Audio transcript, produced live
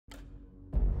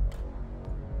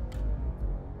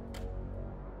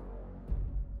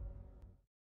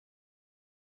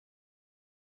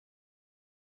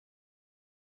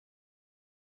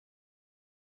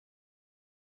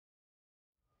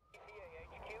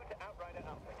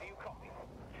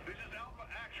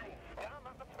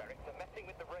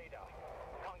with the radar.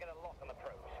 Can't get a lock on the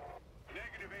probes.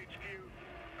 Negative, HQ.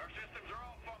 Our systems are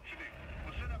all functioning.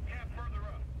 We'll set up camp further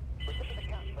up. We're to the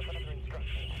camp for further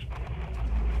instructions.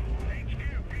 HQ,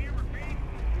 can you repeat?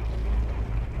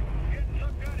 Getting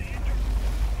some kind of injury.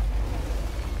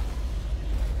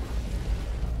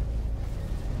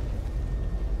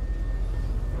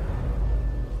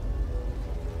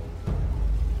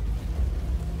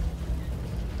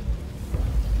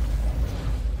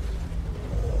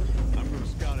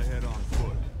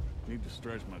 Need to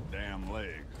stretch my damn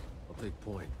legs. I'll take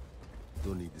point.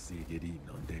 Don't need to see you get eaten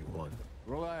on day one.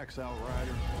 Relax,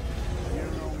 Outrider. You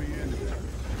don't know me anyway.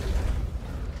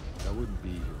 I wouldn't be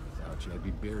here without you. I'd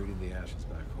be buried in the ashes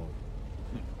back home.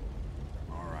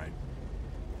 All right.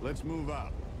 Let's move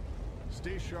out.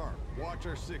 Stay sharp. Watch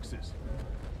our sixes.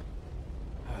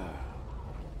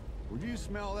 Would you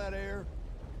smell that air?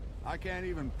 I can't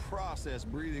even process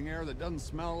breathing air that doesn't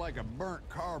smell like a burnt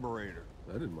carburetor.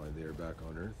 I didn't mind the air back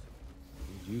on Earth.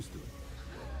 I was used to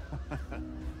it.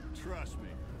 Trust me,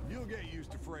 you'll get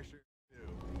used to fresh air too.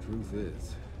 Truth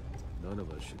is, none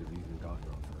of us should have even gotten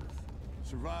off Earth.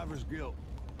 Survivor's guilt.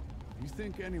 You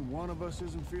think any one of us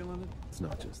isn't feeling it? It's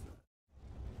not just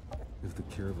that. If the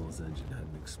Caravel's engine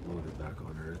hadn't exploded back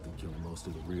on Earth and killed most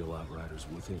of the real Outriders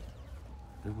with it,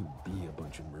 there would be a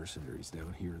bunch of mercenaries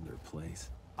down here in their place.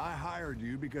 I hired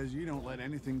you because you don't let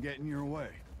anything get in your way.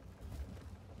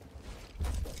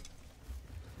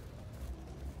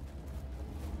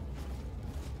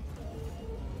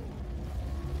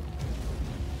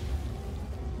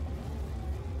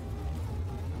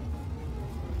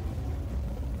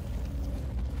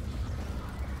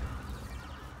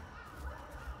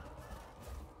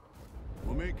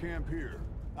 We'll make camp here.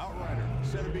 Outrider,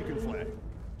 set a beacon flag.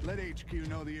 Let HQ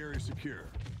know the area's secure.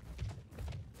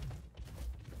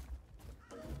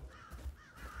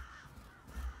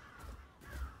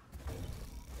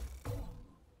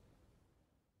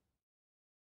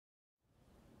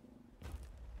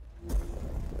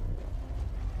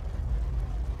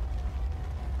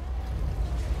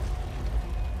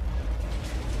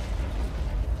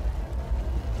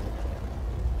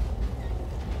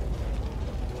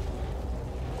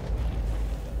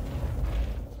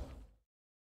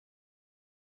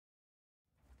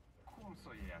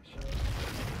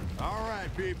 All right,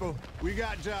 people. We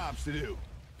got jobs to do.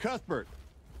 Cuthbert,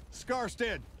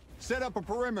 Scarstead, set up a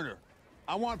perimeter.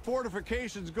 I want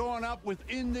fortifications going up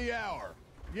within the hour.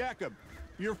 Jakob,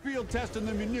 you're field testing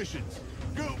the munitions.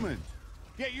 Gutman,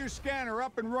 get your scanner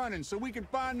up and running so we can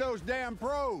find those damn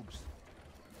probes.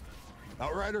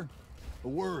 Outrider, a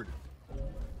word.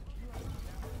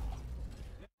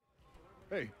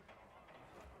 Hey.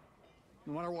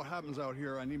 No matter what happens out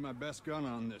here, I need my best gun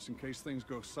on this in case things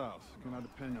go south. Can I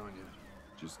depend on you?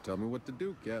 Just tell me what to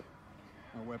do, Cap.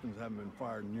 Our weapons haven't been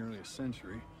fired in nearly a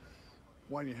century.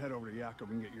 Why don't you head over to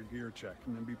Jakob and get your gear checked,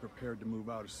 and then be prepared to move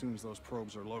out as soon as those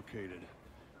probes are located.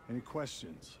 Any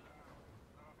questions?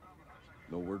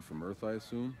 No word from Earth, I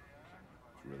assume?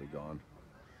 It's really gone.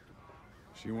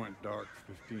 She went dark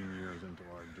 15 years into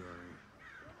our journey.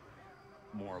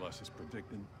 More or less as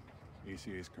predicted.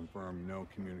 ECA's confirmed no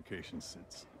communication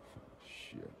since.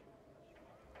 Shit.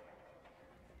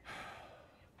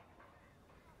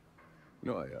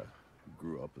 You know, I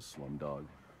grew up a slumdog,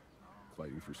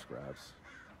 fighting for scraps.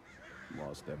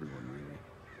 Lost everyone, really,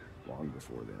 long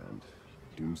before the end.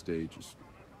 Doomsday just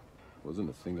wasn't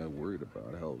a thing I worried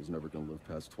about. Hell, I was never gonna live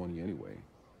past 20 anyway.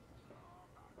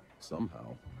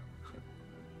 Somehow,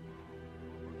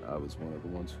 I was one of the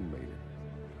ones who made it.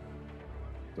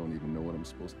 Don't even know what I'm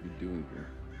supposed to be doing here.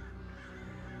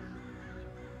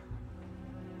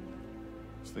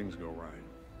 As things go right,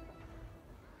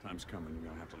 time's coming, you're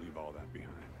gonna have to leave all that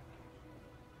behind.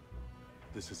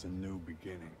 This is a new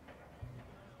beginning.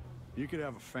 You could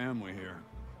have a family here.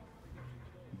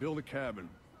 Build a cabin.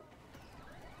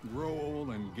 Grow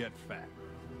old and get fat.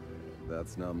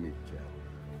 That's not me, Cap.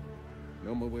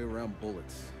 Know my way around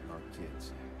bullets, our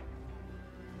kids.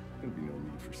 There'll be no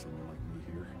need for someone like me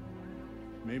here.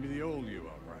 Maybe the old you,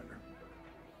 Outrider.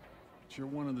 But you're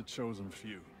one of the chosen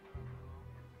few.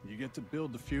 You get to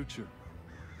build the future.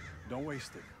 Don't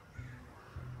waste it.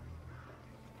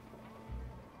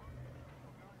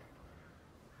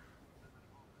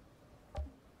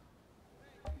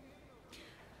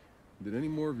 Did any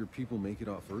more of your people make it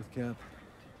off Earth, Cap?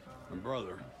 My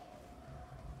brother.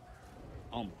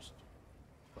 Almost.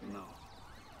 But no.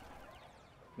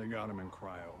 They got him in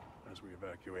cryo as we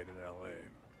evacuated LA.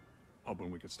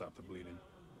 Hoping we could stop the bleeding.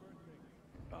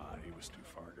 He was too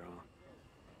far gone.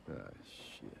 Ah,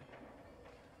 shit.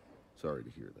 Sorry to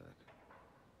hear that.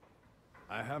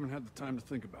 I haven't had the time to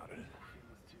think about it.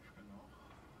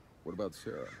 What about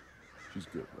Sarah? She's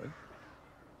good, right?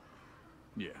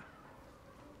 Yeah.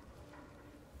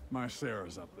 My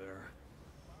Sarah's up there.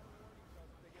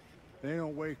 They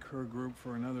don't wake her group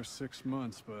for another 6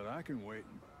 months, but I can wait.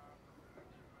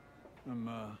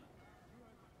 I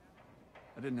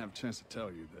didn't have a chance to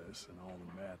tell you this and all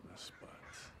the madness, but...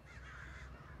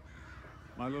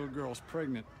 my little girl's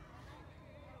pregnant.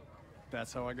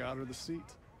 That's how I got her the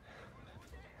seat.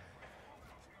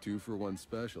 2-for-1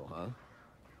 special, huh?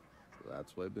 So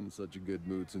that's why I've been in such a good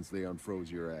mood since they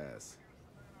unfroze your ass.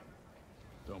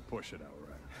 Don't push it,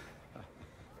 Outrider.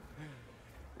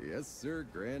 Yes, sir,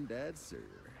 Granddad, sir.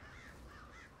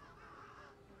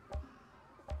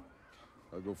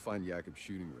 I'll go find Jakob's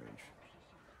shooting range.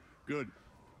 Good.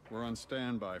 We're on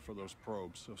standby for those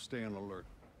probes, so stay on alert.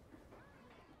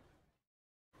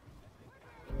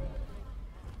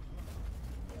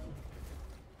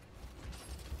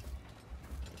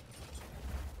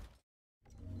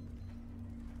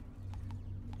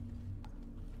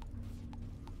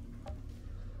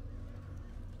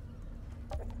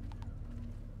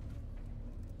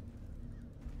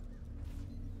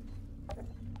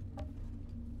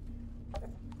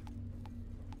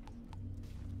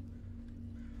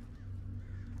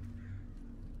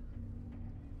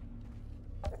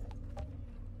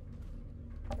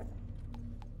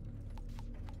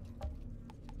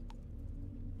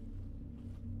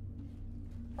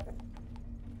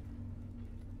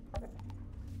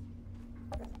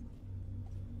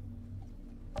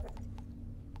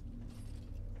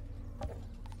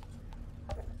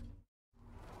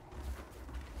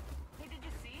 Hey, did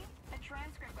you see? A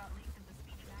transcript got leaked of the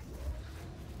speech back.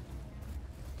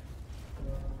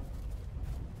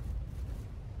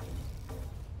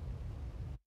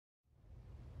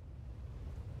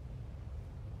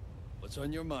 What's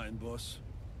on your mind, boss?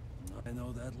 I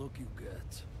know that look you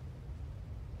get.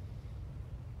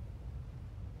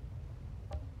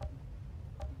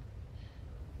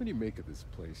 What do you make of this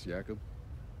place, Jakob?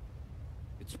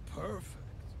 It's perfect.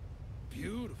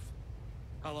 Beautiful.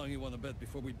 How long you want to bet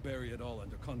before we bury it all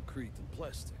under concrete and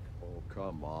plastic? Oh,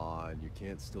 come on. You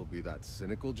can't still be that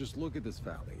cynical. Just look at this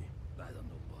valley. I don't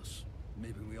know, boss.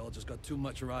 Maybe we all just got too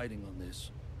much riding on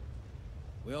this.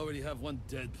 We already have one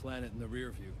dead planet in the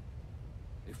rear view.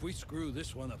 If we screw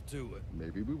this one up too,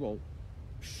 Maybe we won't.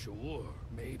 sure,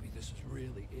 maybe this is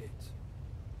really it.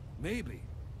 Maybe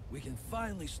we can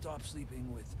finally stop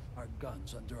sleeping with our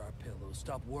guns under our pillows,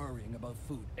 stop worrying about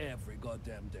food every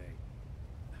goddamn day.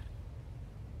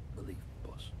 Believe me,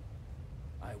 boss.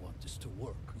 I want this to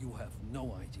work. You have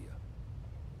no idea.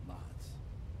 But,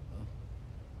 huh?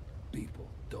 People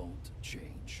don't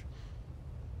change.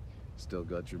 Still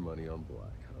got your money on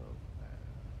black, huh?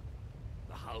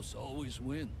 The house always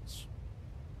wins.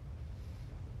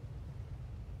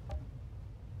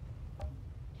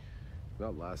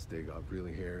 That last day got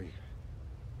really hairy.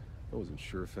 I wasn't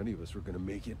sure if any of us were gonna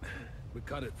make it. We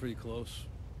cut it pretty close.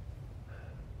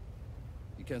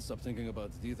 You can't stop thinking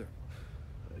about it either.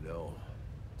 I know.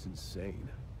 It's insane.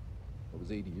 That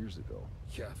was 80 years ago.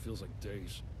 Yeah, it feels like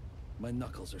days. My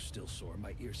knuckles are still sore,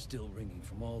 my ears still ringing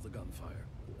from all the gunfire.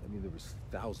 I mean, there was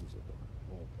thousands of them,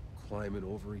 all climbing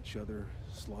over each other,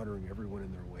 slaughtering everyone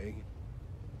in their way.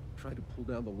 Tried to pull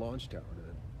down the launch tower and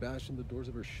then bash in the doors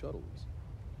of our shuttles.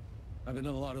 I've been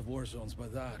in a lot of war zones,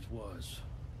 but that was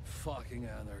fucking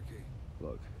anarchy.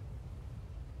 Look,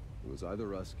 it was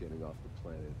either us getting off the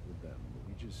planet or them.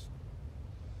 We just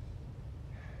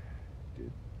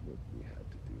did what we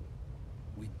had to do.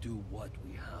 We do what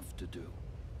we have to do.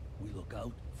 We look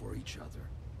out for each other.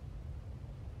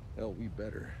 Hell, we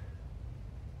better.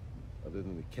 Other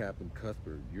than the Cap and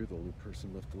Cuthbert, you're the only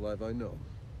person left alive I know.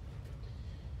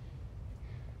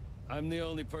 I'm the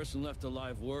only person left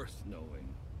alive worth knowing.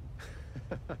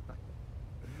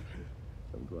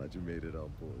 I'm glad you made it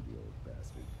on board, you old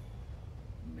bastard.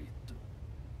 Me too.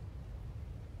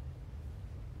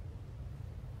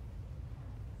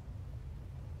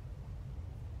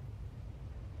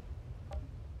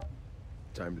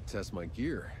 Time to test my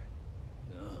gear.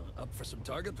 Up for some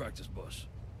target practice, boss.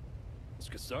 Let's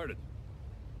get started.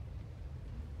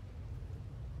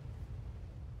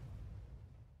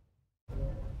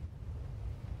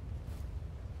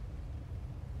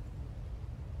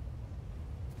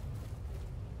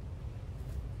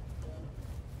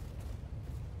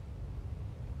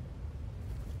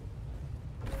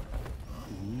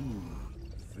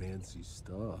 Fancy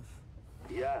stuff.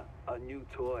 Yeah, a new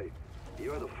toy.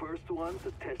 You're the first one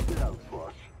to test it out,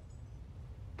 boss.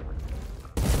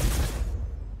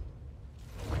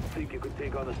 Think you could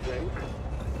take on a tank?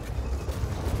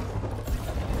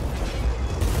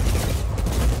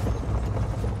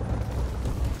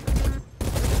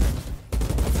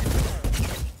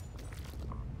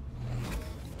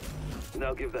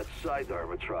 Now give that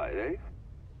sidearm a try, eh?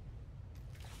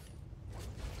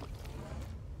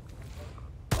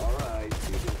 Alright,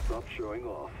 you can stop showing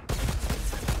off.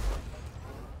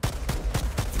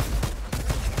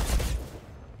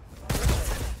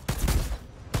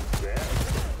 There.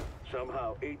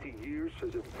 Somehow 80 years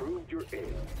has improved your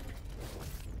aim.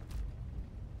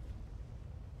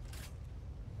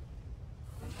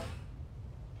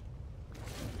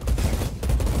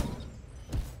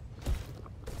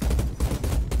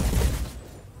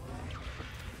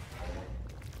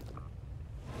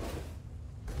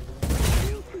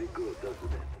 Feels pretty good,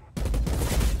 doesn't it?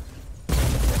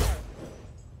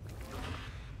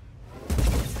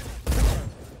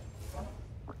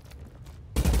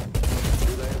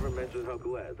 Did I ever mention how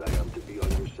glad I am to be on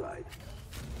your side?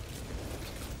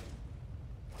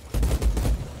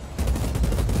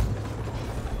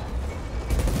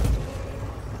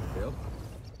 Yep.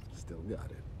 Still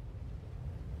got it.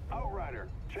 Outrider,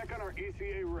 check on our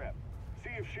ECA rep. See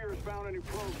if Shearer's found any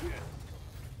probes yet.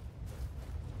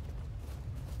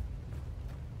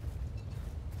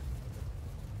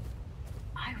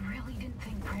 I really didn't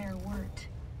think prayer worked.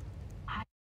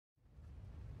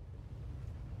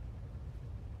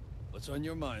 What's on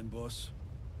your mind, boss?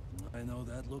 I know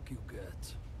that look you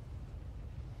get.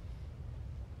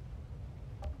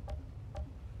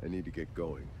 I need to get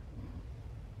going.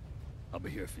 I'll be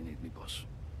here if you need me, boss.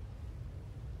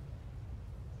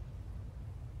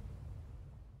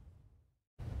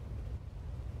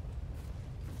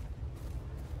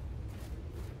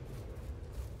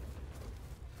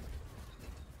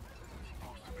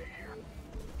 Supposed to be here.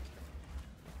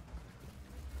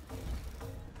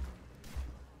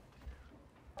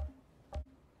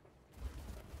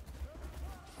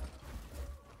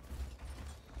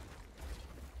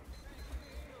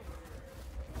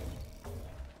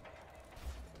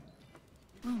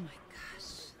 Oh my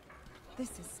gosh.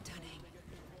 This is stunning.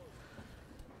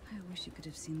 I wish you could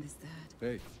have seen this, Dad.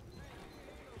 Hey.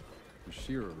 You're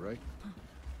Shearer, right?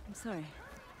 I'm sorry.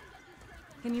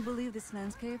 Can you believe this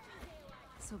landscape?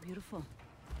 It's so beautiful.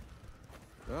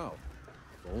 Oh.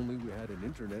 If only we had an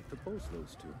internet to post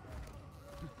those to.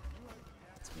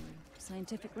 It's for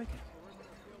scientific record.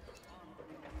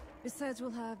 Besides,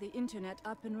 we'll have the internet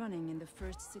up and running in the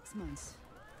first 6 months.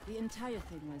 The entire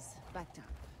thing was backed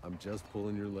up. I'm just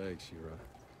pulling your leg, Shira.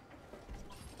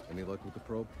 Any luck with the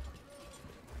probe?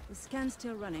 The scan's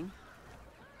still running.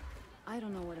 I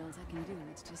don't know what else I can do.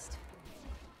 It's just...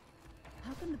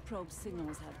 How can the probe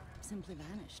signals have simply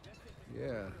vanished?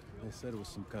 Yeah, they said it was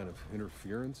some kind of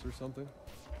interference or something.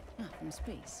 Not from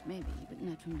space, maybe, but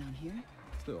not from down here.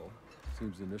 Still,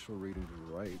 seems the initial readings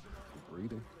were right for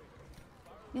breeding.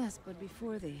 Yes, but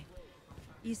before the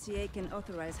ECA can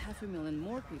authorize 500,000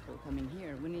 more people coming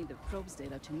here, we need the probe's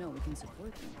data to know we can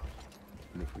support them.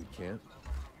 And if we can't,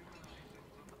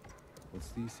 what's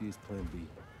the ECA's plan B?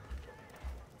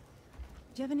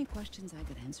 Do you have any questions I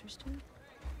got answers to?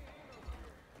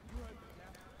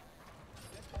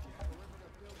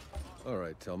 All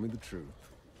right, tell me the truth.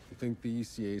 You think the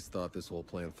ECA's thought this whole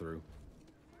plan through?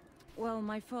 Well,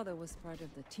 my father was part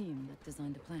of the team that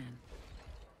designed the plan.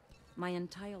 My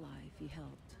entire life, he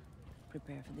helped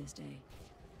prepare for this day.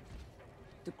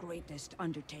 The greatest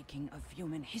undertaking of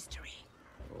human history.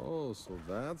 Oh, so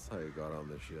that's how you got on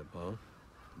the ship, huh?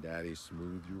 Daddy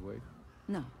smoothed your way?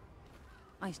 No.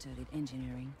 I studied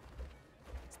engineering.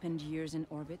 Spent years in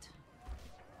orbit.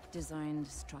 Designed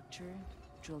structure,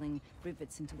 drilling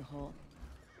rivets into the hull.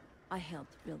 I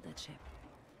helped build that ship.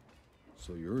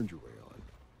 So you earned your way on.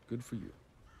 Good for you.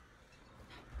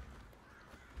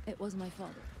 It was my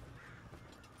father.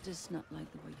 Just not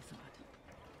like the way you thought.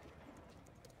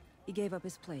 He gave up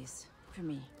his place for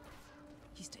me.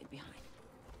 He stayed behind.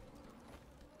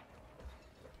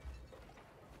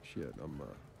 Shit, I'm,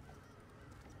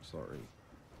 sorry.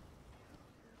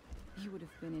 He would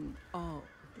have been in awe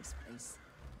of this place.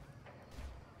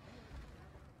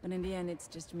 But in the end, it's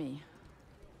just me.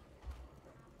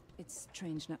 It's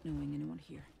strange not knowing anyone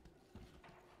here.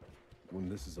 When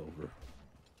this is over,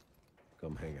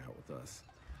 come hang out with us.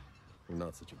 We're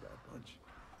not such a bad bunch.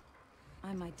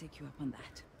 I might take you up on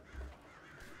that.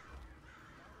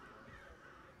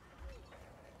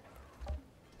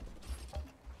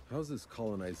 How's this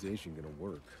colonization gonna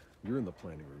work? You're in the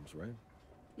planning rooms, right?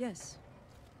 Yes.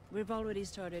 We've already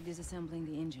started disassembling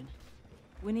the engine.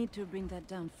 We need to bring that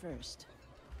down first.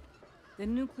 The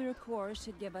nuclear core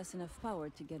should give us enough power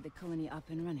to get the colony up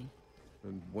and running.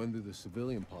 And when do the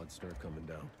civilian pods start coming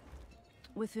down?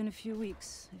 Within a few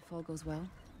weeks, if all goes well.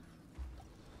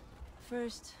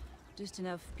 First, just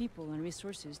enough people and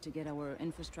resources to get our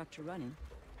infrastructure running.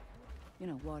 You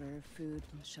know, water, food,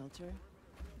 and shelter.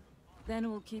 Then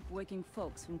we'll keep waking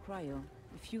folks from cryo.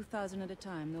 A few thousand at a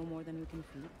time, no more than we can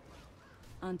feed.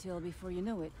 Until before you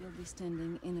know it, you'll be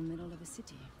standing in the middle of a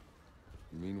city.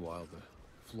 Meanwhile, the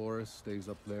florist stays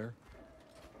up there?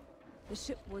 The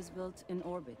ship was built in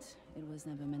orbit. It was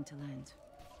never meant to land.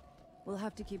 We'll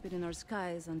have to keep it in our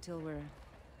skies until we're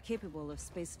capable of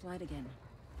space flight again.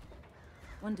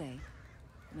 One day,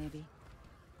 maybe.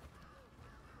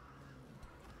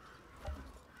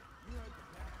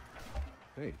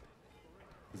 Hey,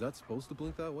 is that supposed to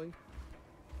blink that way?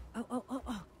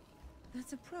 Oh.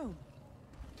 That's a probe.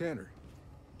 Tanner,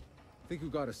 I think we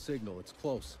got a signal. It's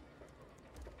close.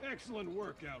 Excellent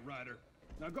work, Outrider.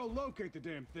 Now go locate the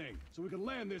damn thing, so we can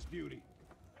land this beauty.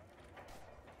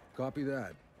 Copy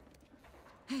that.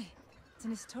 Hey, it's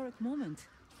an historic moment.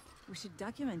 We should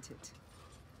document it.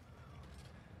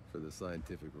 For the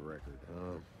scientific record,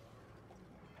 huh?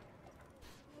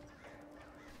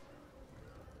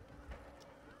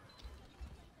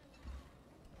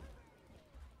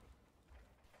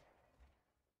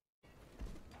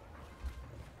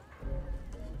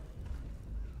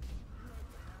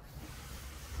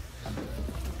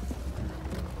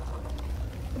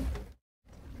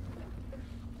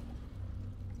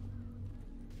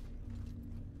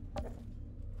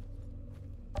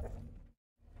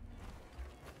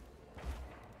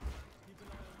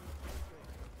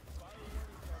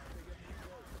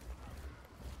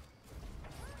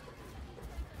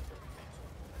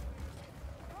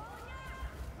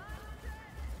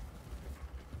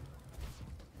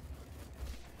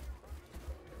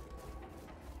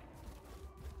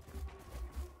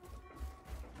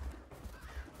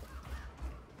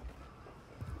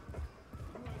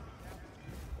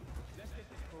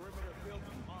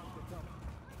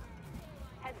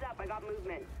 Heads up, I got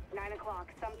movement. 9 o'clock,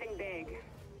 something big.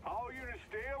 All units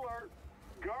stay alert.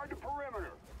 Guard the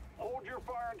perimeter. Hold your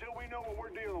fire until we know what we're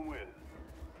dealing with.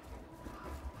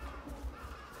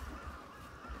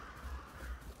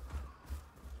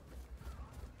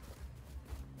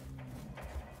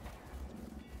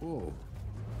 Whoa,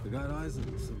 they got eyes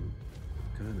on some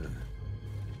kind of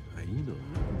hyena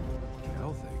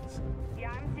cow things.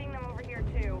 Yeah, I'm seeing them over here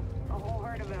too. A whole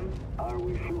herd of them. Are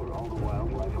we sure all the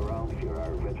wildlife around here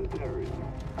are vegetarian?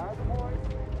 Herbivores?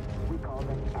 We call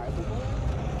them herbivores?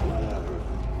 Whatever.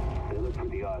 They look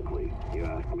pretty ugly, you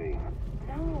ask me.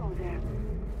 No, they're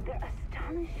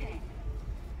astonishing.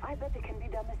 I bet they can be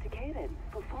domesticated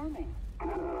for farming.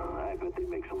 I bet they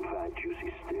make some fat,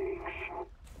 juicy steaks.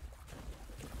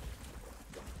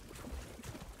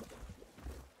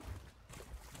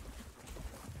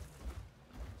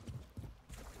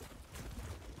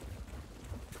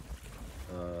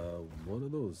 One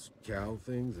of those cow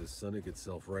things is sunning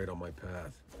itself right on my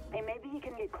path. Hey, maybe you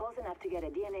can get close enough to get a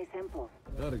DNA sample.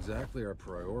 Not exactly our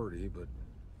priority, but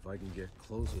if I can get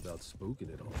close without spooking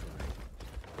it, I'll try.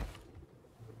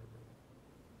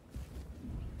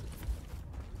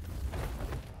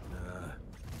 Nah,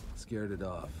 scared it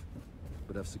off,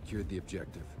 but I've secured the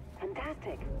objective.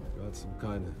 Fantastic. Got some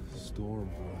kind of storm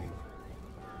brewing.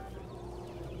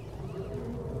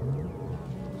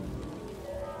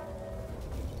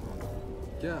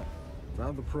 Yeah,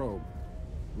 found the probe.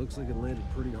 Looks like it landed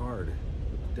pretty hard,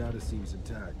 but the data seems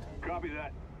intact. Copy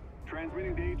that.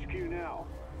 Transmitting to HQ now.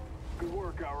 Good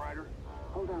work, Outrider.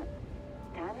 Hold on.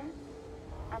 Tanner?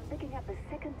 I'm picking up a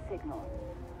second signal.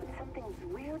 But something's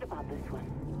weird about this one.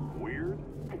 Weird?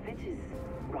 The pitch is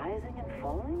rising and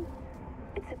falling?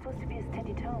 It's supposed to be a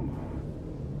steady tone.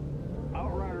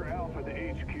 Outrider Alpha to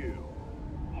HQ.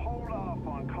 Hold off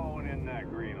on calling in that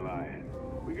green light.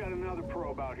 We got another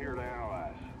probe out here to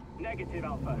analyze. Negative,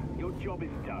 Alpha. Your job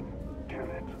is done. Damn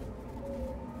it.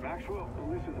 Maxwell,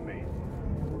 listen to me.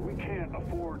 We can't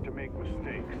afford to make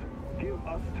mistakes. Give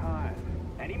us time.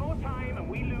 Any more time and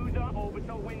we lose our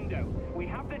orbital window. We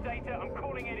have the data, I'm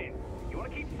calling it in. You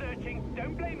want to keep searching,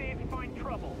 don't blame me if you find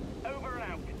trouble. Over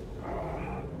and out.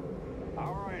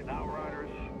 All right, Outriders.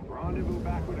 Rendezvous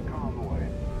back with the convoy.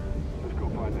 Let's go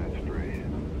find that stray.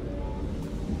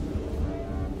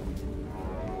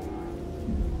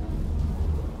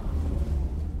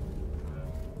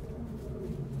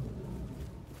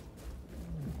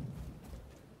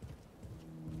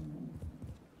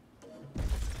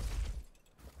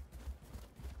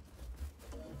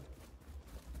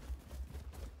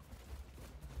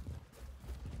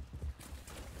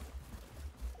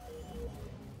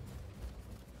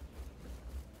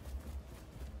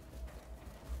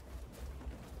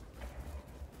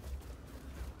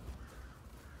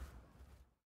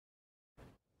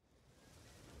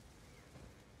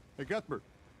 Hey, Cuthbert,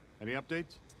 any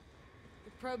updates?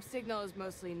 The probe signal is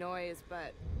mostly noise,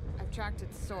 but I've tracked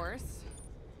its source.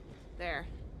 There.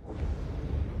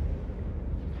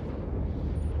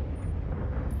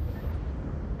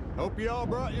 Hope you all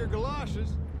brought your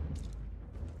galoshes.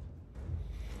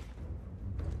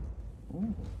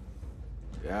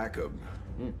 Jacob.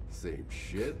 Same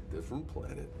shit, different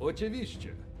planet.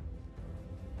 Oczywiście.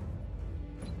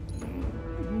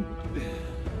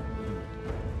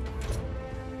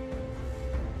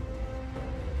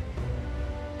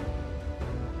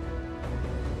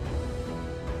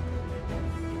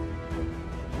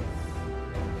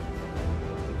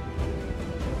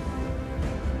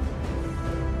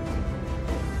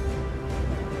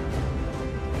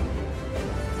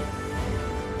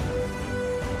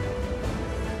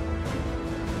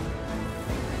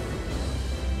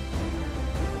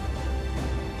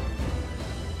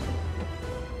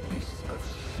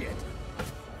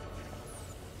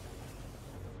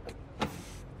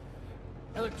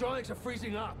 Electronics are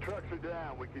freezing up. Trucks are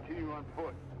down. We continue on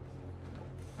foot.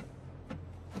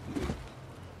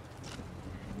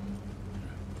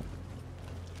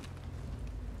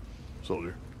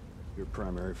 Soldier, your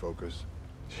primary focus,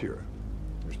 Shira.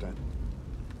 Understand?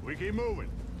 We keep moving.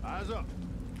 Eyes up.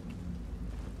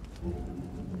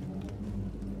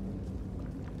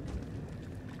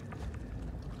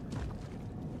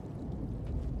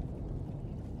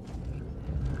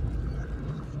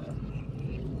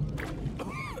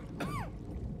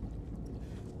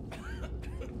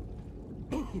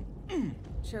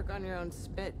 Choke on your own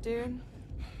spit, dude?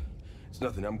 It's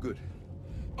nothing, I'm good.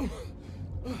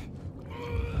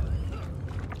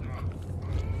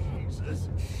 Jesus.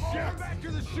 Get back to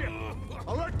the ship!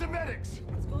 Alert the medics!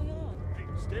 What's going on?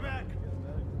 Stay back!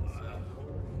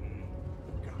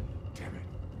 God damn it.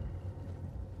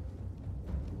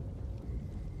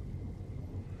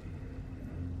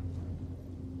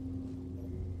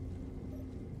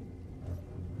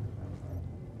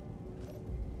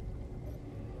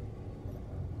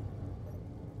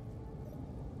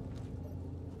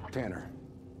 Tanner,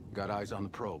 got eyes on the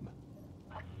probe.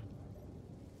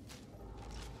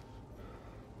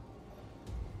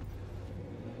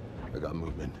 I got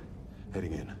movement.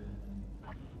 Heading in.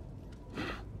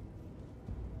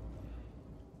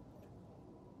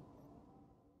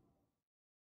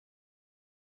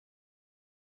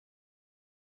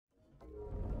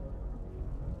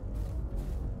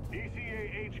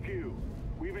 ECA HQ.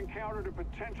 We've encountered a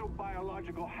potential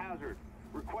biological hazard.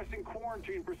 Requesting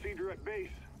quarantine procedure at base.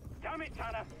 Damn it,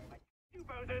 Tanner! You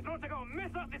bozos want to go and mess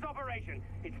up this operation.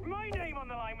 It's my name on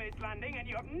the line with this landing, and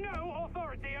you have no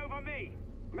authority over me.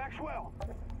 Maxwell!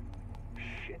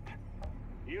 Shit.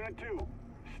 Unit 2,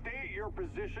 stay at your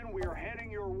position. We are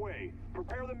heading your way.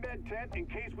 Prepare the med tent in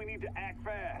case we need to act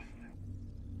fast.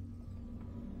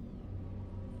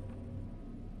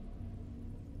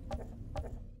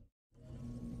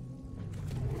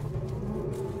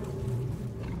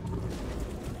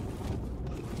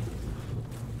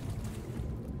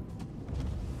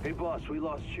 Hey, boss, we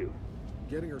lost you.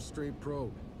 Getting her straight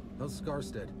probe. How's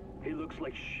Scarstead? He looks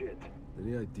like shit.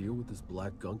 Any idea what this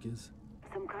black gunk is?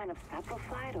 Some kind of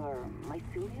saprophyte or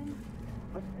mycelium?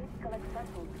 But they collect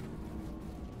vessels.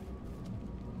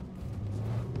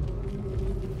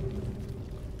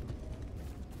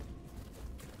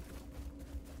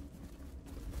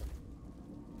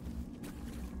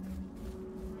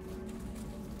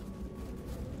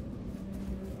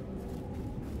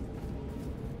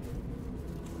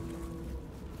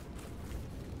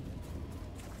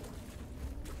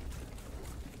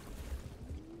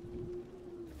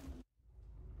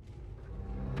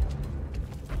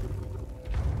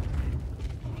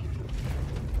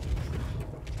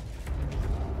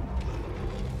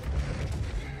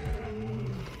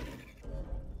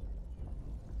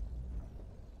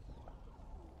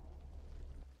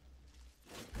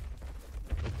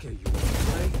 Okay, you wanna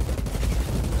play?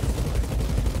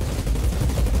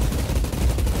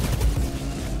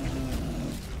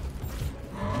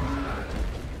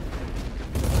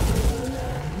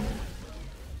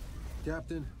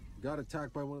 Captain, got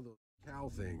attacked by one of those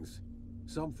cow things.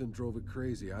 Something drove it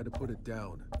crazy. I had to put it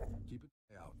down. Keep it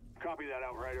out. Copy that,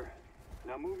 Outrider.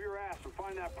 Now move your ass and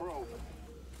find that probe.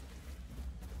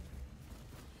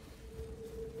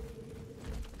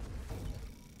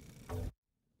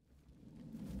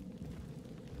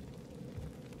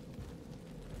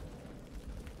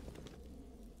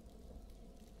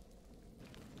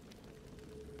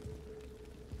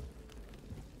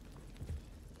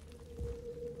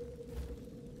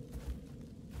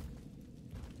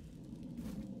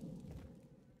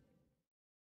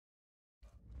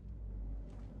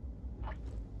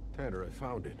 Tanner, I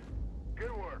found it.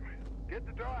 Good work. Get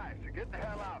the drives and get the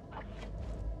hell out.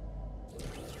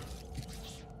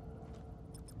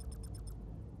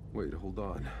 Wait, hold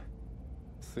on.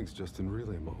 This thing's just in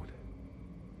relay mode.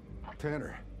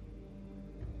 Tanner,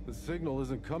 The signal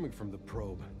isn't coming from the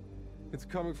probe. It's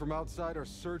coming from outside our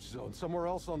search zone, somewhere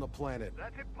else on the planet.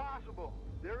 That's impossible.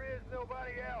 There is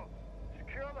nobody else.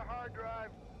 Secure the hard drive.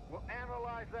 We'll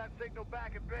analyze that signal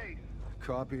back at base.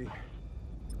 Copy.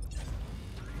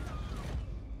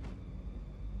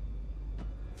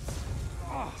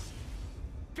 Oh,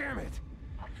 damn it!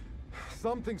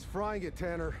 Something's frying it,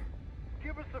 Tanner.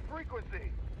 Give us the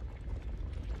frequency.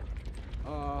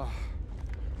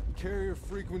 Carrier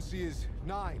frequency is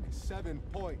 9.7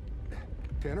 point.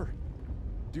 Tanner,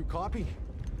 do you copy?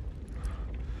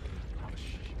 Oh,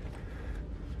 shit.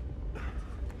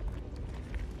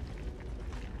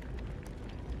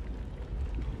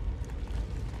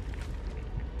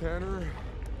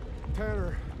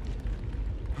 Tanner,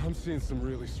 I'm seeing some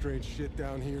really strange shit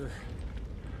down here.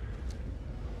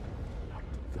 What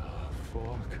the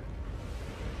fuck?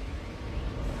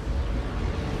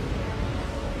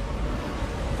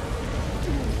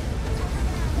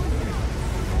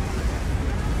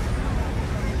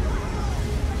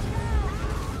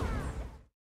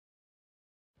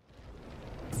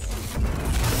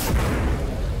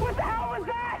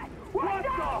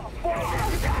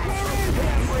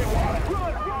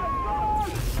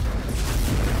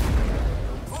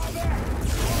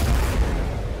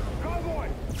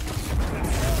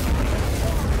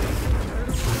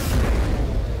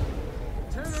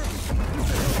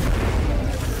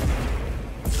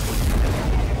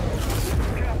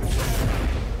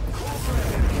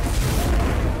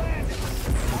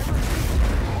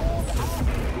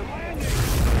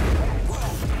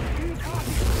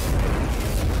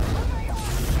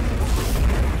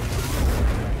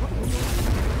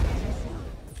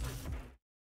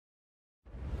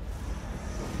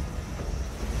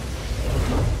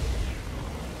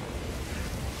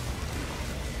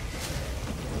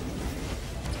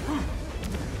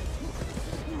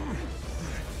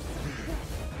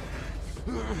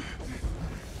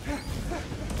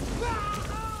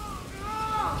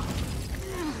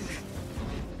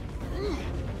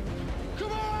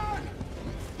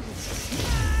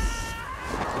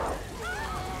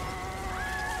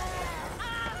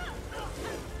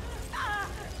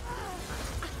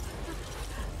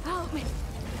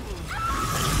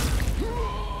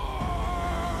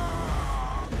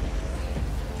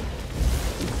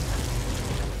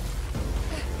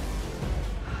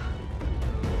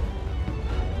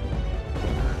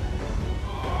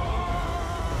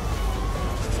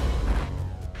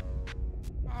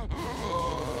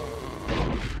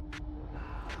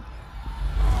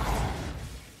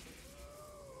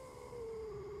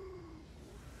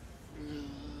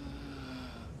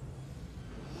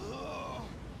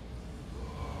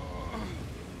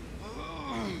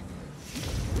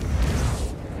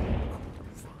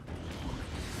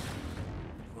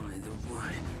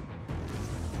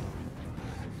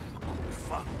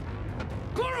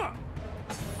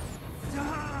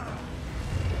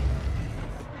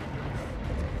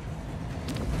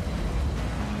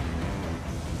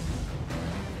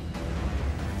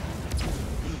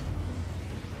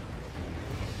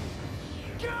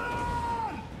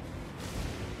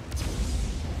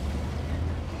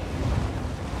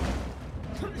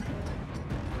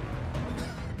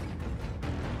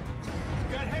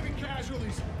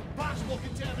 Possible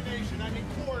contamination. I'm in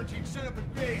quarantine. Set up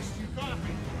at base. You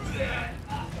copy?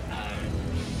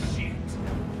 Shit.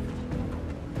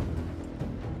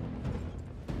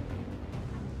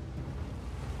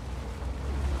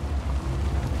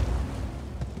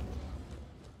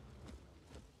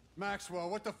 Maxwell,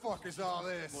 what the fuck is all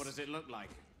this? What does it look like?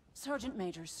 Sergeant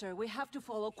Major, sir, we have to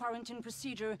follow quarantine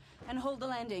procedure and hold the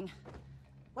landing.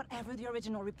 Whatever the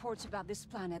original reports about this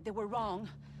planet, they were wrong.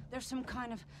 There's some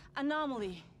kind of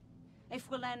anomaly. If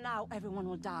we land now, everyone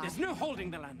will die. There's no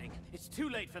holding the landing. It's too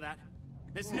late for that.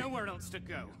 There's nowhere else to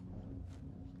go.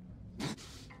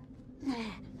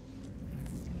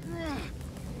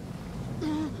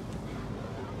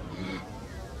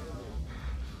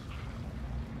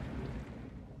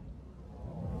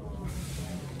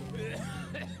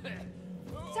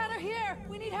 Tanner, here!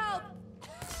 We need help!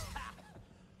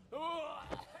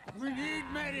 We need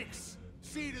medics!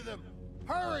 See to them!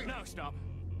 Hurry! No, stop.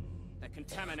 They're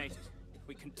contaminated.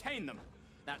 We contain them.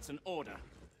 That's an order.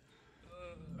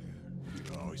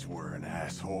 You always were an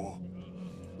asshole.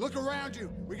 Look around you.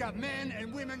 We got men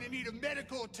and women in need of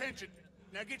medical attention.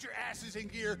 Now get your asses in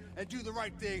gear and do the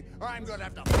right thing, or I'm gonna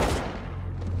have to...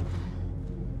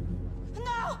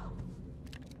 No!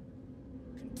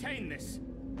 Contain this.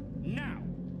 Now.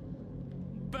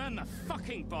 Burn the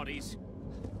fucking bodies.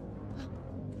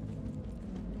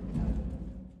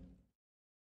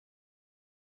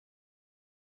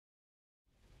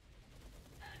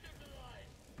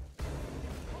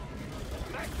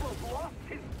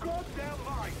 his goddamn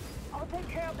life! I'll take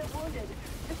care of the wounded.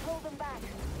 Just hold them back.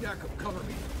 Jacob, cover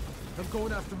me. I'm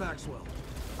going after Maxwell.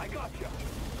 I got you.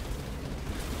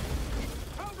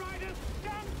 Outriders,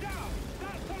 stand down!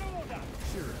 That's an order!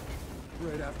 Sure.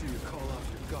 Right after you call off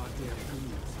your goddamn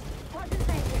goons. Sergeant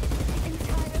Baker,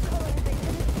 entire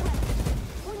colonization is threatened.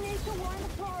 We need to warn the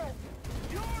forest.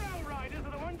 Your Outriders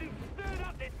are the ones who stirred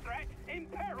up this threat,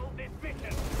 imperiled this mission.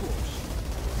 Of course.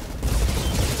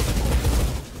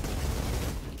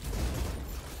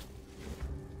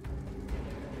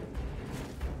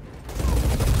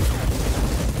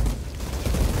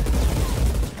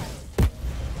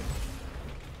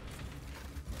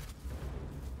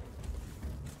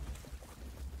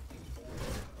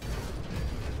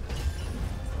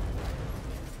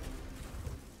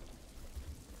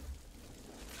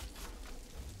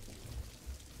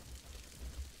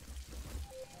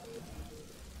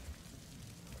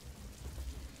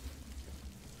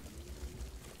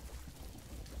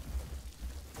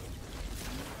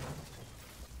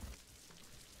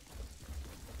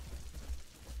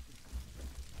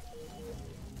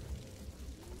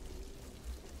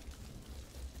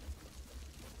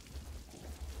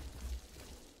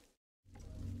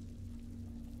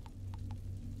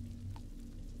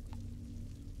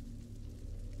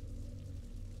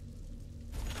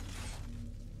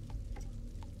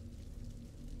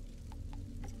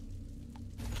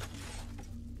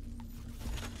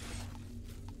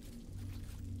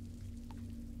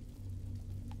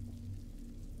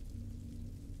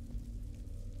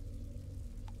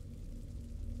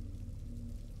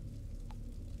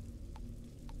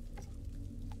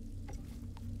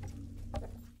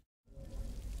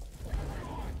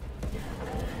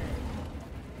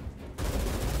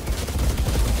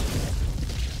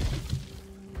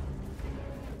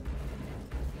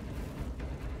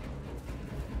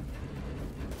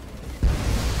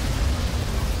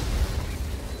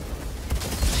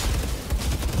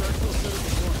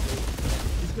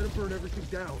 Burn everything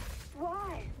down.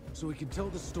 Why? So he can tell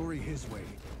the story his way.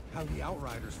 How the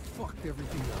Outriders fucked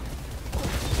everything up.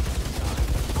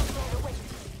 Operator, wait.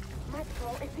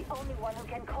 Maxwell is the only one who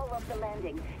can call off the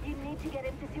landing. You need to get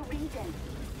him to see Regan.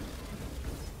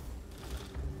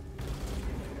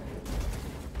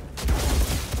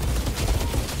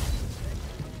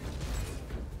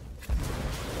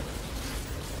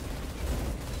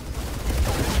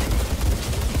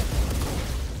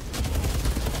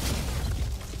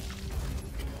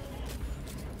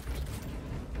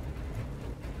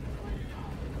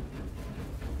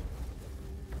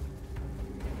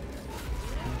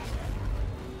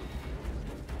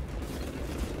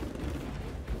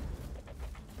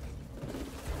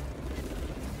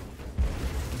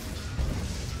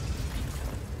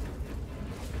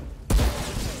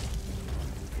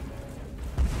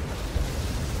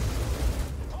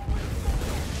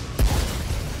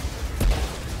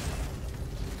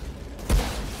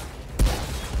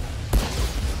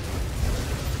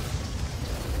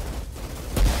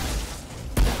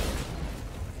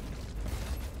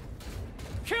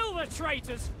 Kill the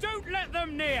traitors! Don't let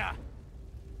them near!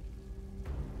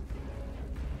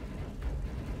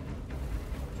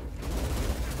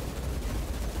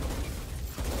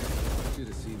 Should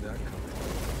have seen that coming.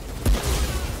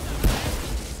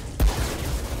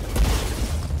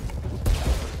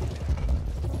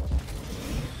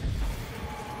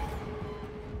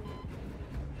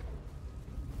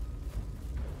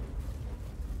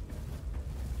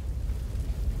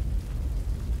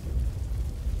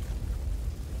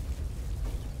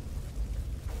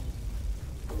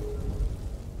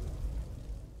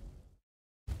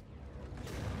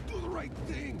 Right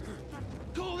thing!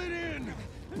 Call it in!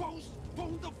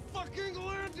 Postpone the fucking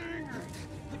landing!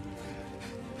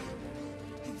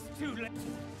 It's too late.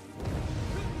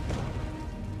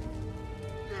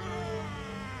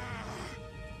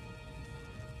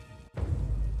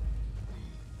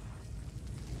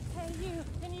 Hey, you!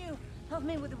 And you! Help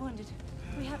me with the wounded.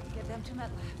 We have to get them to MedLab.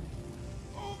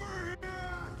 Over here!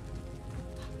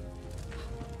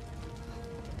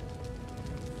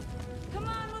 Come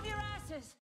on, move your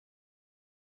asses!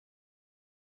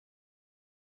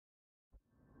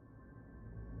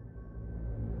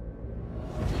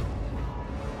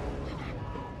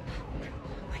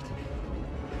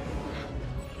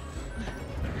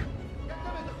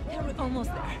 We're almost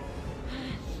there.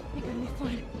 You're gonna be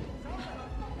fine.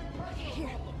 Okay, here.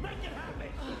 Make it happen!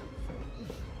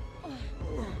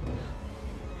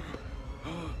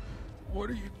 What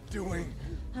are you doing?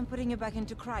 I'm putting you back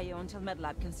into cryo until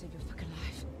MedLab can save your fucking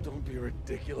life. Don't be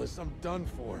ridiculous. I'm done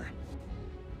for.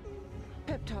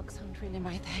 Pep talks aren't really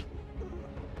my thing.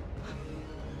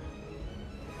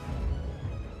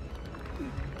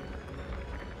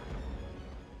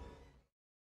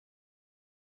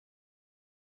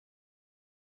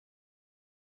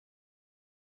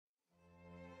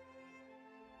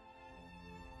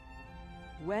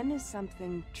 When is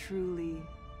something truly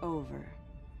over?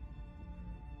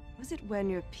 Was it when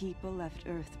your people left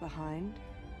Earth behind?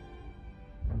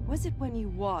 Was it when you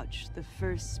watched the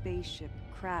first spaceship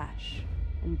crash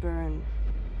and burn?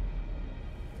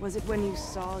 Was it when you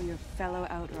saw your fellow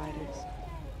Outriders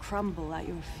crumble at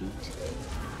your feet?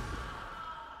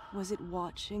 Was it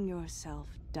watching yourself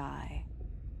die?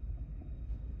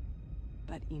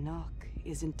 But Enoch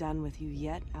isn't done with you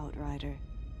yet, Outrider.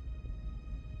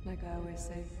 Like I always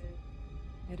say,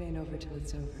 it ain't over till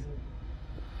it's over.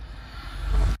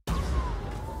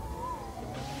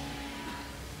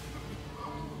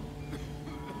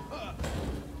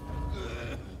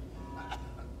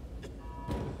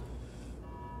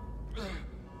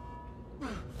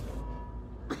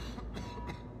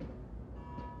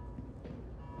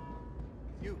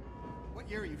 You, what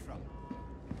year are you from?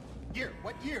 Year,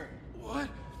 what year? What?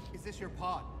 Is this your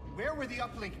pod? Where were the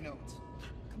uplink nodes?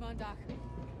 Come on, Doc.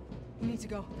 We need to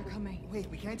go. They're coming. Wait,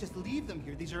 we can't just leave them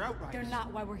here. These are Outriders. They're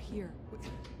not why we're here.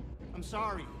 I'm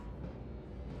sorry.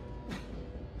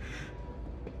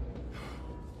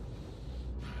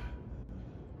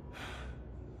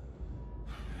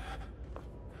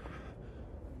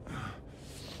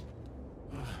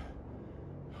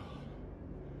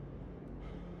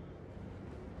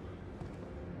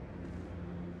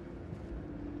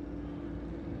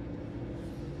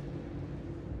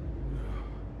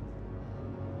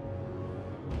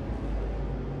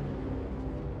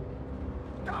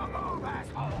 Don't move,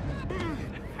 asshole!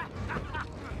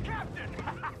 Captain!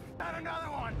 Not another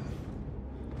one!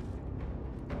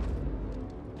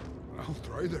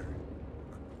 Outrider.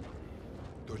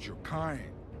 Thought your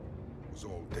kind was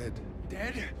all dead.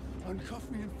 Dead? Uncuff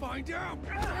me and find out!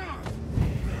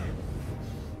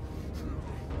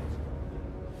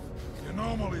 The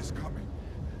anomaly's coming.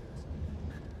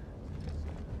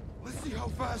 Let's see how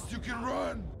fast you can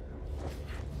run.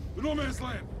 The no man's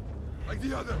land, like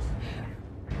the others.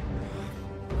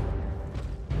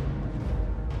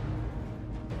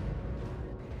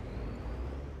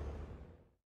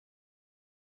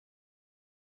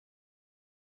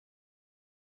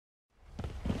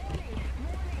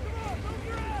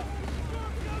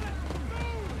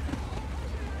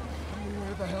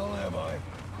 Where the hell am I?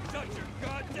 Shut your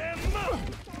goddamn mouth!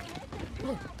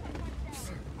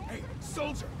 Hey,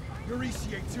 soldier! You're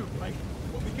ECA too, right?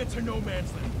 When we get to no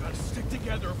man's land, we gotta stick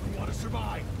together if we want to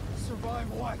survive.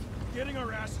 Survive what? Getting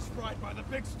our asses fried by the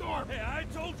big storm! Hey, I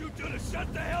told you to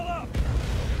shut the hell up!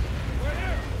 We're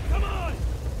here! Come on!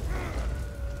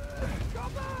 Go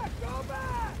back! Go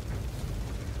back!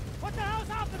 What the hell's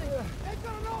happening? They've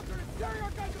got an Aldrin and tearing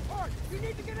our guys apart! You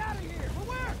need to get out of here! Well,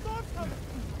 where? Storm's coming!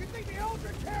 You think the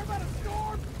Aldrin care about a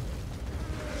storm?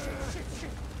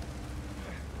 Shit!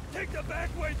 Take the back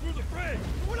way through the bridge!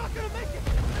 We're not gonna make it!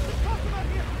 Let's talk about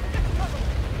here! Get cover!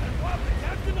 And Bob, the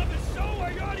captain of the show,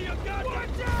 are you out of your goddamn...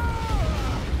 Watch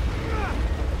out!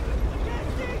 I can't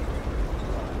see!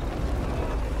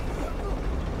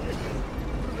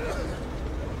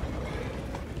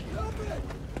 Help it!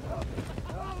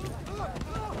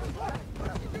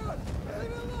 What you doing?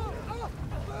 Leave it alone!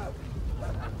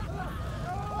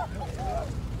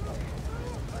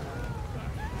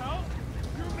 Hell?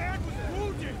 Your man was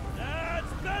wounded!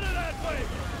 That's better that way!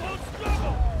 Don't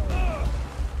struggle!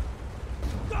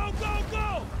 Go!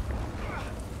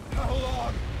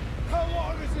 How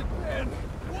long has it been?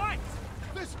 What?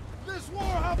 This war,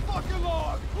 how fucking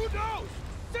long? Who knows?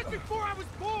 Since before I was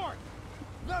born!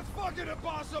 That's fucking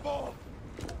impossible!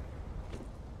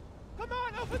 Come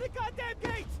on, open the goddamn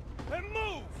gates! And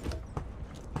move!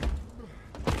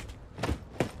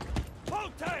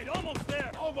 Hold tight, almost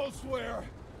there! Almost where?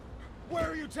 Where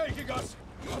are you taking us?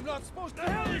 I'm not supposed to...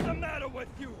 The hell is the matter with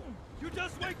you? You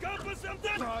just wake up or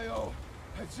something? Dio,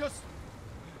 I just...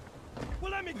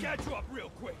 Well, let me catch you up real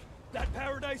quick. That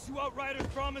paradise you Outriders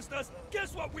promised us,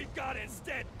 guess what we've got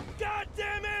instead?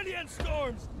 Goddamn alien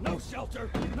storms! No shelter,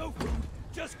 no food,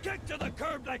 just kicked to the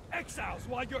curb like exiles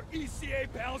while your ECA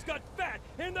pals got fat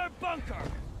in their bunker!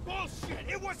 Bullshit!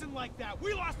 It wasn't like that!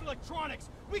 We lost electronics!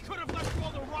 We could have left you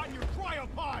all to rot in your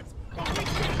cryopods! But we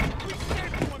didn't! We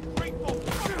stand you ungrateful!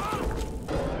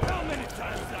 How many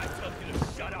times did I tell you to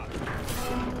shut up?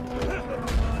 Hey,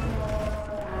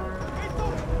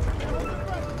 folks! Hold your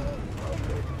breath!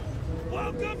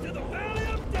 Welcome to the Valley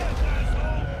of Death,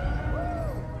 asshole!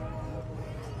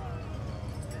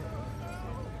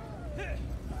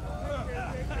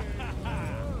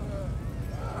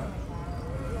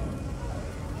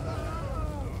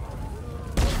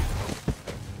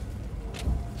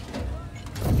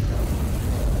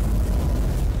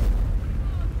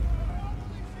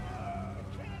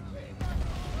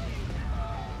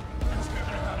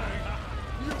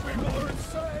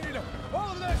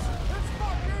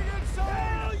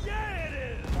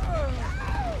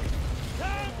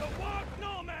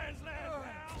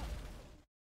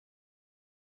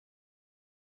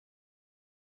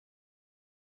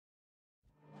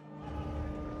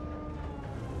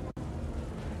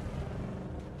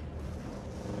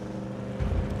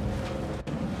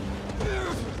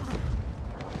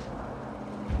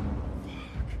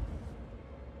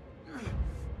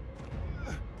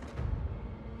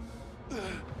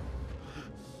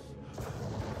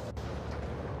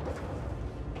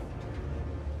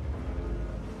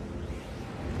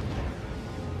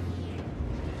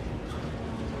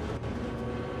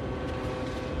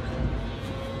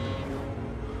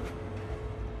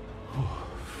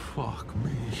 Fuck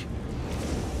me.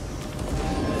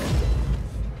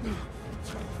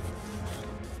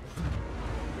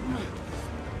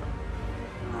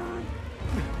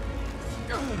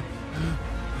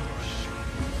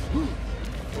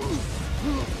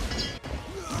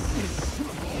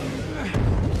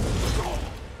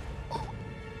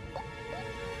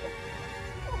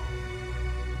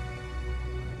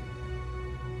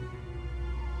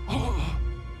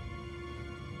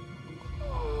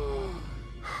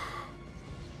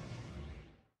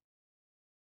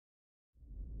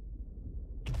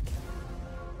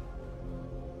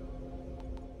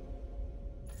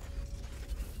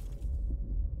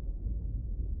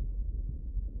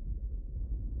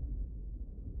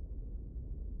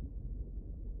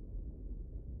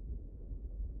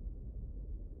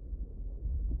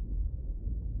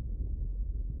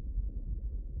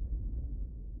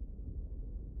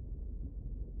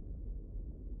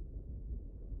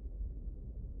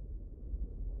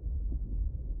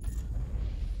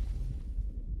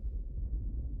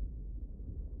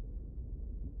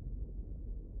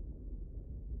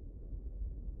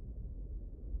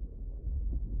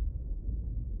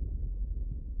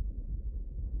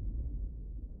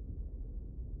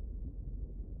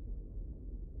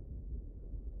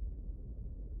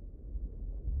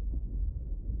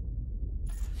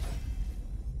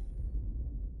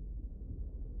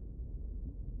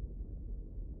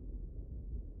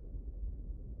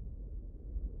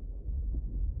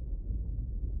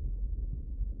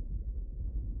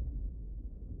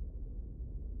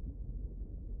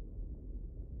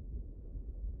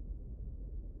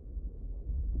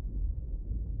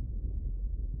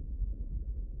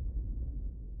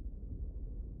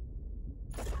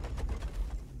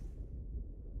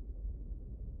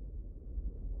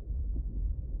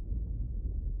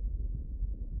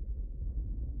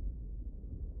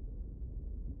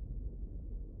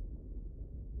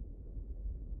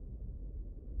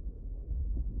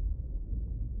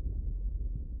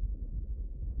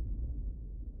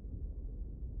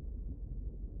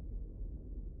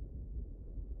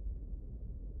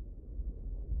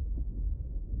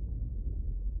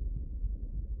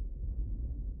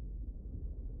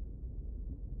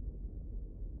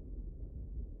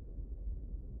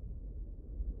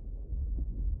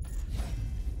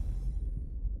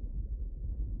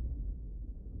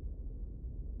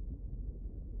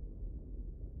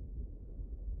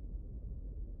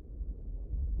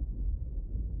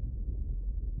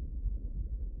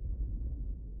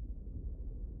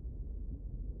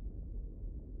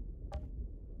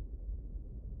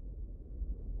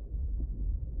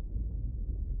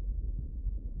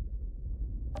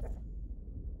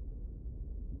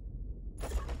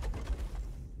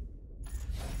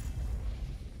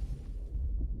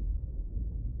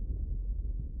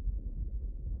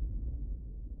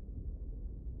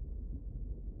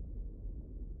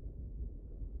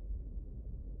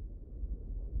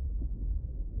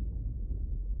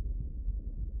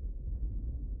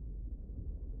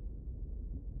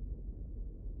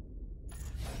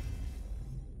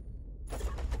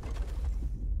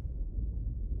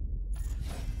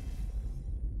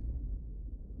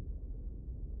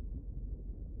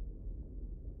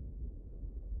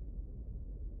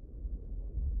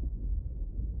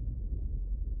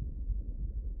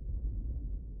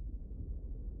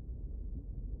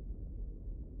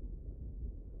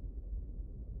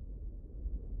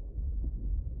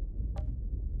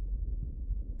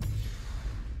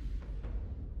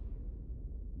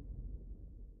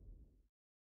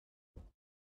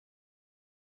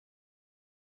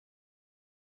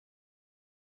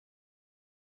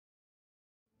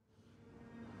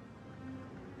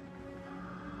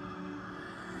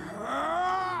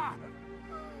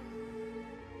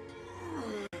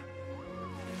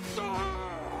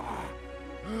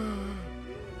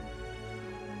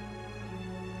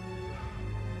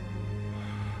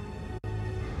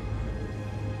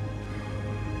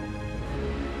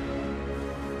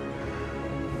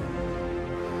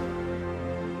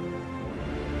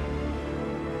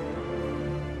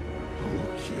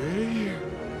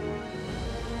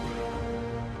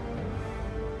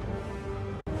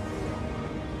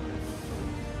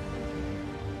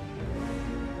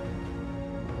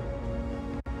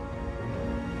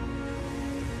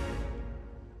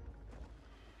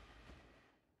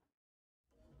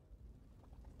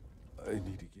 I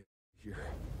need to get...